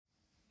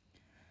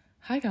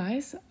Hi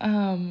guys.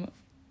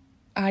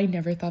 I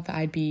never thought that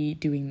I'd be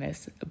doing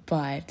this,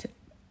 but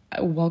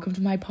welcome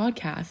to my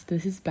podcast.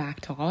 This is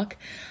Backtalk.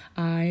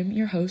 I'm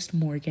your host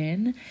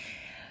Morgan,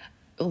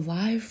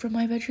 live from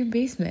my bedroom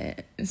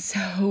basement.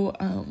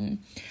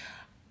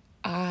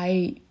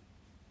 I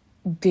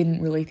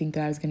didn't really think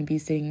that I was going to be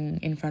sitting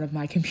in front of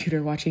my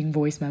computer watching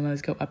voice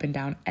memos go up and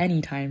down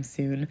anytime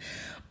soon,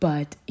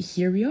 but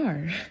here we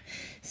are.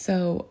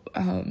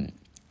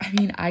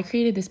 I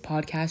created this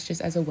podcast just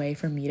as a way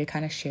for me to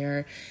kind of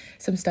share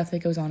some stuff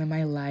that goes on in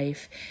my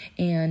life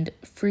and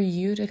for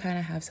you to kind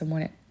of have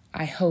someone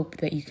I hope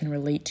that you can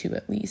relate to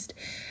at least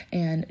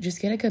and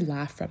just get a good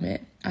laugh from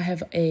it. I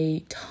have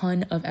a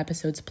ton of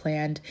episodes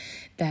planned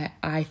that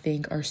I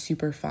think are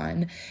super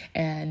fun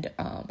and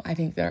I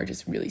think that are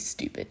just really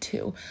stupid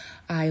too.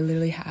 I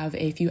literally have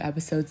a few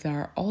episodes that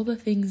are all the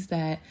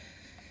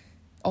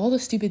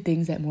stupid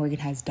things that Morgan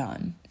has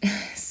done.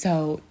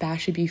 So that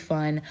should be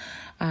fun.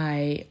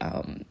 I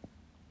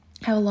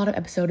have a lot of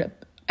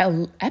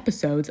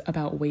episodes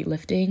about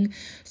weightlifting.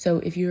 So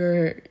if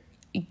you're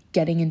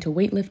getting into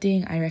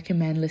weightlifting, I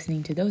recommend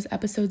listening to those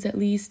episodes at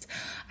least.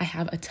 I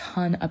have a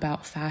ton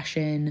about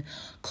fashion,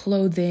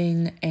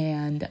 clothing,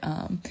 and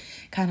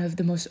kind of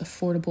the most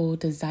affordable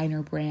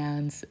designer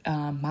brands,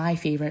 my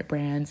favorite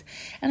brands.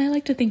 And I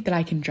like to think that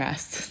I can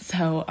dress.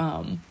 So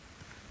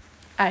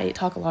I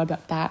talk a lot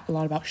about that, a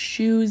lot about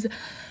shoes.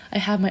 I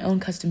have my own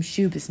custom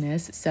shoe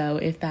business, so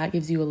if that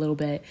gives you a little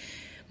bit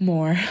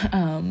more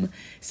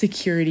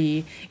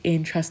security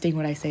in trusting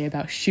what I say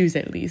about shoes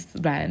at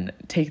least, then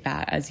take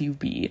that as you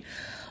be.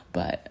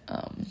 But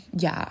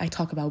I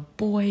talk about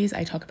boys,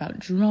 I talk about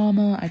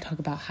drama, I talk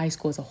about high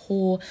school as a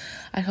whole,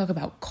 I talk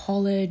about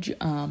college.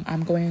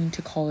 I'm going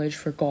to college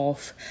for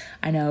golf.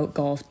 I know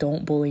golf,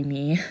 don't bully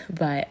me,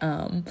 but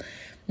I'm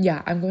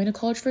going to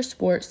college for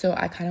sports, so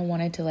I kind of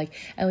wanted to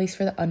at least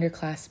for the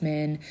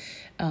underclassmen,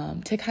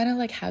 to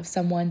kind of have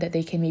someone that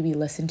they can maybe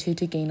listen to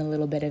gain a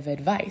little bit of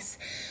advice.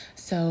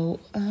 So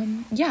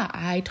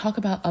I talk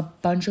about a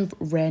bunch of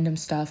random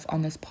stuff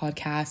on this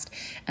podcast,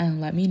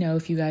 and let me know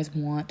if you guys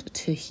want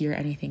to hear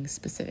anything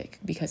specific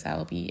because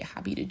I'll be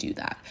happy to do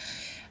that.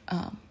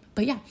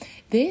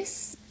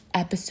 This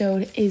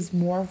episode is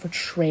more of a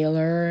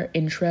trailer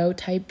intro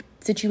type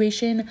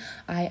situation.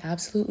 I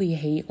absolutely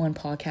hate when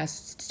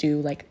podcasts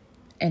do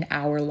an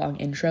hour-long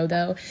intro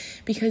though,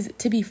 because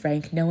to be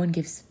frank, no one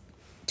gives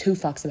two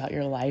fucks about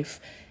your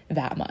life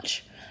that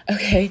much.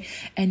 Okay.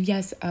 And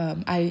yes,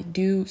 I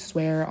do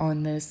swear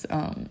on this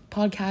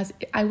podcast.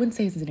 I wouldn't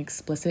say it's an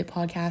explicit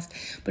podcast,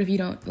 but if you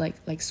don't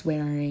like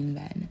swearing,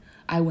 then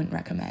I wouldn't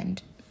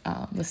recommend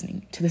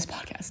listening to this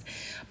podcast.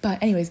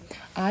 But anyways,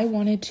 I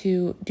wanted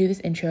to do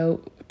this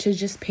intro to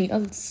just paint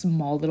a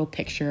small little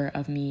picture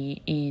of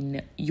me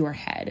in your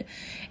head.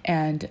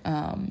 And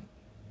I'm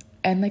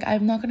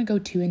not going to go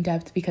too in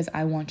depth because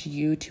I want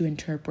you to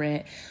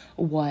interpret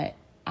what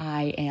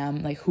I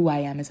am, who I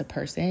am as a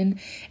person,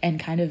 and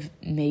kind of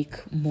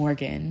make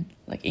Morgan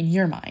in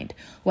your mind,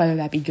 whether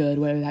that be good,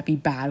 whether that be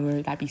bad,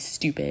 whether that be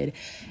stupid,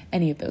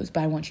 any of those,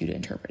 but I want you to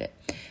interpret it.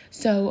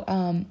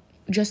 So,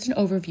 just an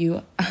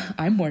overview.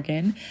 I'm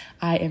Morgan.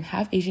 I am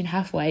half Asian,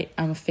 half white.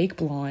 I'm a fake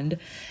blonde.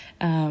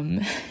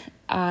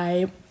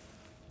 I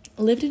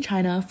lived in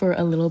China for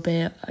a little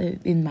bit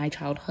in my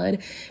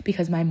childhood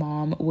because my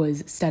mom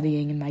was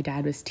studying and my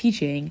dad was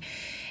teaching.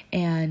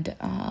 And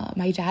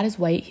my dad is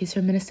white. He's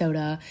from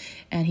Minnesota,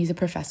 and he's a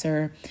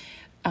professor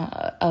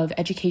of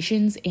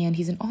educations, and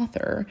he's an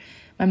author.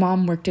 My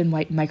mom worked in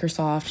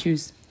Microsoft.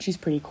 She's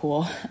pretty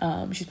cool.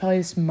 She's probably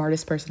the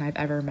smartest person I've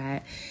ever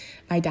met.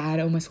 My dad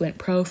almost went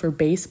pro for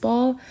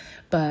baseball,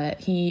 but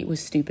he was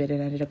stupid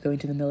and ended up going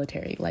to the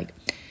military.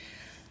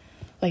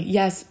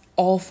 Yes,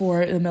 all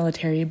for the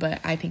military, but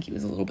I think he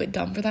was a little bit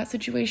dumb for that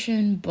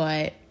situation.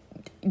 But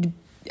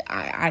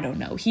I don't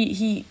know.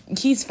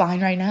 He's fine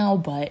right now,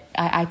 but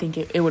I think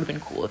it would have been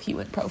cool if he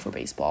went pro for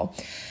baseball.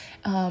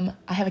 I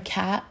have a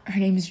cat. Her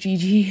name is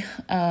Gigi.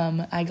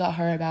 I got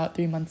her about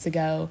 3 months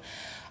ago.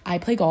 I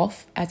play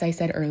golf, as I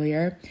said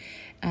earlier,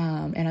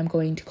 and I'm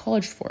going to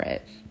college for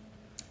it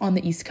on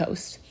the East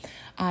Coast.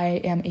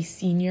 I am a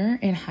senior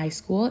in high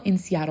school in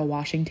Seattle,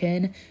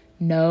 Washington.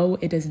 No,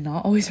 it does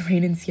not always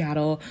rain in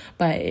Seattle,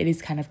 but it is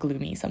kind of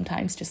gloomy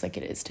sometimes, just like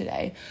it is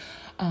today.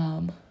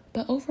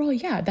 But overall,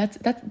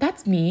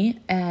 that's me.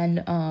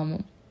 And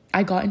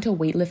I got into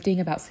weightlifting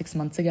about 6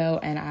 months ago,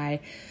 and I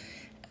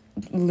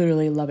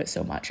literally love it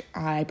so much.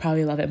 I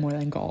probably love it more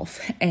than golf.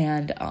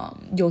 And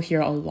you'll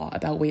hear a lot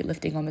about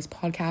weightlifting on this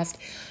podcast,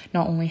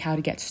 not only how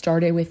to get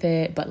started with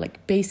it,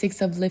 but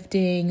basics of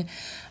lifting.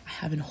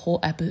 I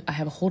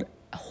have a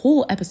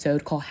whole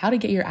episode called How to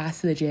Get Your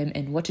Ass to the Gym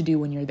and What to Do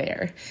When You're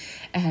There.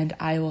 And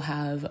I will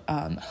have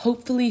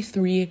hopefully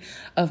 3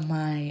 of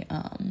my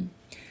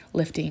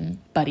lifting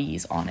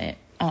buddies on it.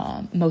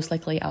 Most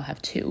likely I'll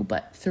have 2,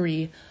 but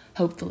 3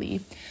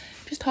 hopefully.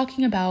 Just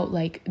talking about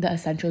the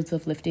essentials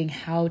of lifting,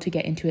 how to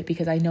get into it,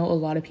 because I know a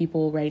lot of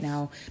people right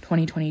now,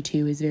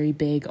 2022 is very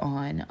big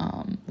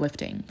on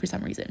lifting for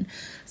some reason.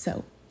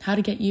 So how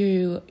to get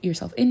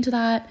yourself into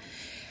that.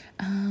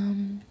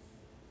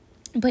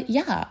 But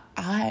yeah,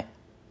 I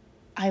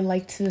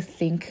like to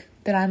think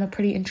that I'm a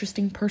pretty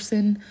interesting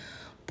person,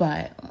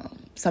 but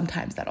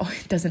sometimes that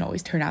doesn't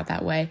always turn out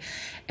that way,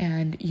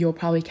 and you'll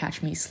probably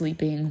catch me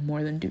sleeping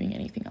more than doing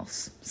anything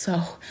else.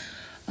 So,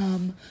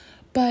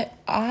 but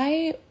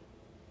I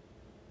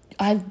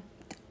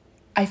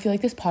feel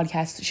like this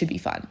podcast should be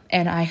fun,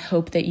 and I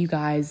hope that you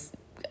guys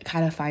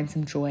kind of find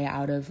some joy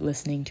out of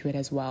listening to it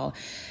as well.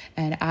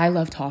 And I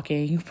love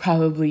talking.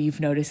 You've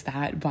noticed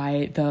that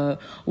by the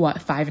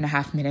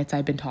 5.5 minutes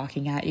I've been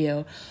talking at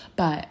you.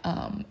 But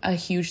a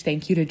huge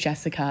thank you to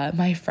Jessica,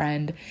 my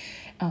friend.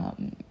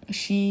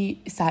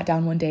 She sat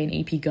down one day in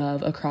AP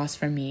Gov across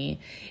from me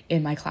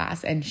in my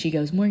class, and she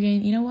goes,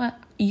 Morgan, you know what?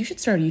 You should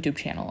start a YouTube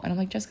channel. And I'm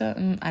like, Jessica,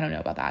 I don't know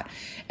about that.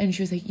 And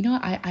she was like, you know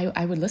what?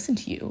 I would listen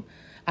to you.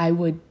 I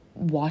would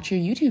watch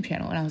your YouTube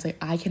channel. And I was like,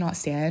 I cannot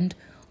stand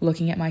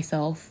looking at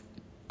myself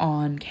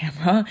on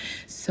camera.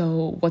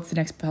 So what's the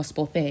next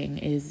possible thing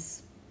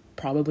is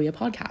probably a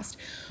podcast.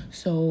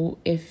 So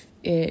if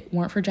it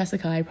weren't for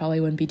Jessica, I probably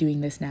wouldn't be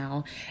doing this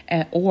now.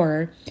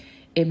 Or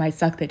it might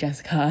suck that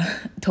Jessica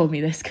told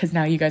me this, because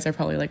now you guys are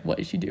probably like, what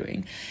is she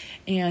doing?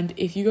 And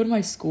if you go to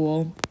my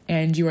school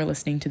and you are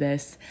listening to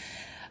this,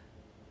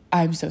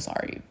 I'm so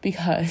sorry,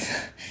 because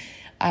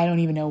I don't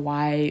even know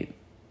why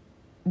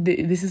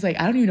this is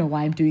like, I don't even know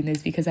why I'm doing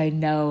this, because I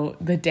know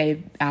the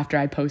day after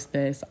I post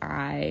this,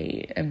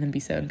 I am going to be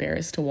so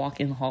embarrassed to walk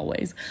in the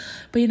hallways.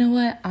 But you know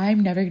what? I'm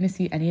never going to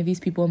see any of these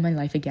people in my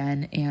life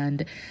again,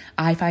 and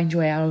I find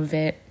joy out of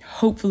it.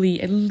 Hopefully,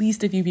 at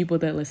least a few people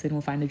that listen will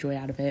find a joy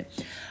out of it.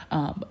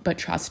 But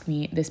trust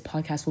me, this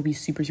podcast will be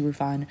super, super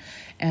fun.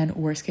 And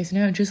worst case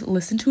scenario, just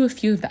listen to a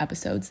few of the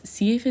episodes.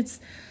 See if it's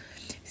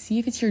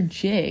your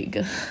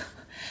jig.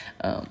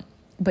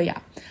 But yeah,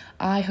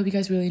 I hope you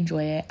guys really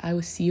enjoy it. I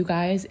will see you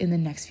guys in the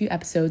next few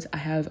episodes. I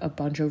have a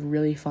bunch of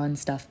really fun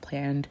stuff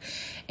planned,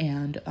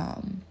 and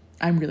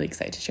I'm really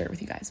excited to share it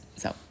with you guys.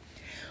 So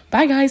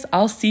bye guys,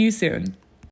 I'll see you soon.